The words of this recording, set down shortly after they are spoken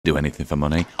Do anything for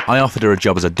money. I offered her a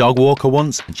job as a dog walker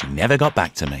once and she never got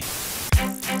back to me.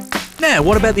 Now,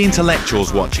 what about the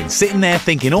intellectuals watching, sitting there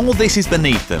thinking all this is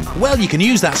beneath them? Well, you can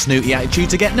use that snooty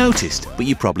attitude to get noticed, but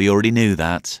you probably already knew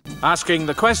that. Asking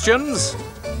the questions,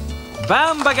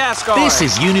 Bamba Gascoigne. This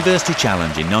is University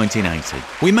Challenge in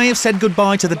 1980. We may have said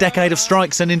goodbye to the decade of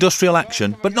strikes and industrial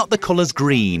action, but not the colours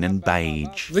green and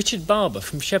beige. Richard Barber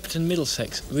from Shepperton,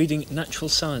 Middlesex, reading Natural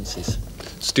Sciences.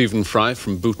 Stephen Fry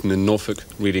from Booton in Norfolk,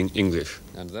 reading English.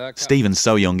 Stephen's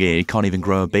so young here he can't even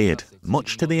grow a beard,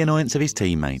 much to the annoyance of his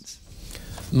teammates.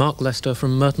 Mark Lester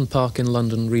from Merton Park in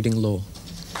London, reading law.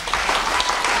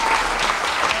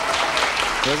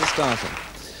 Here's a starter.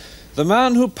 The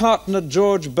man who partnered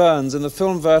George Burns in the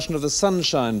film version of The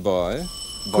Sunshine Boy...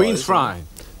 Queen's Fry.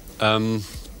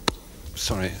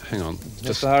 Sorry, hang on.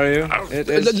 Just to hurry you. It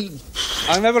is...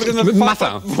 I'm never going to...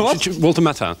 Matthau. What? Walter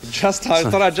Matthau. I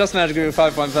thought I'd just managed to give you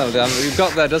a 5-point penalty. You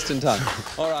got there just in time.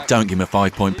 All right. Don't give him a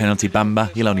 5-point penalty,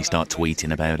 Bamba. He'll only start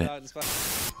tweeting about it.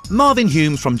 Marvin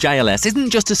Humes from JLS isn't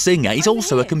just a singer, he's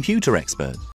also a computer expert.